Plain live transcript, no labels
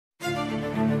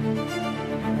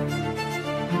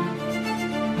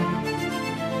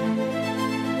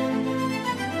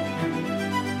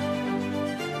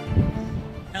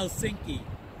Helsinki,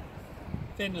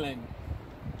 Finland.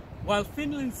 While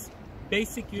Finland's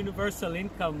basic universal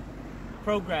income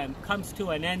program comes to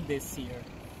an end this year,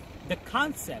 the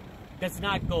concept does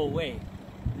not go away,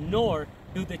 nor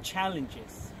do the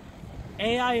challenges.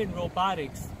 AI and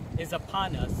robotics is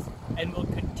upon us and will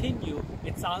continue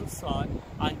its onslaught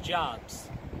on jobs.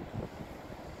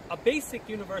 A basic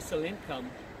universal income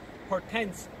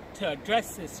portends to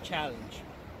address this challenge.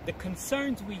 The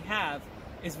concerns we have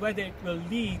is whether it will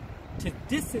lead to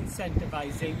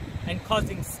disincentivizing and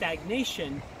causing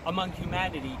stagnation among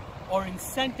humanity, or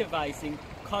incentivizing,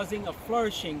 causing a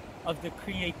flourishing of the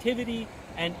creativity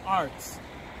and arts.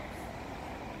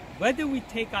 Whether we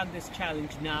take on this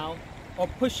challenge now or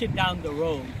push it down the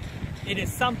road, it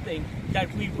is something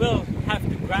that we will have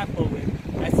to grapple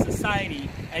with as society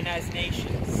and as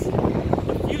nations.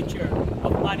 The future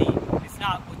of money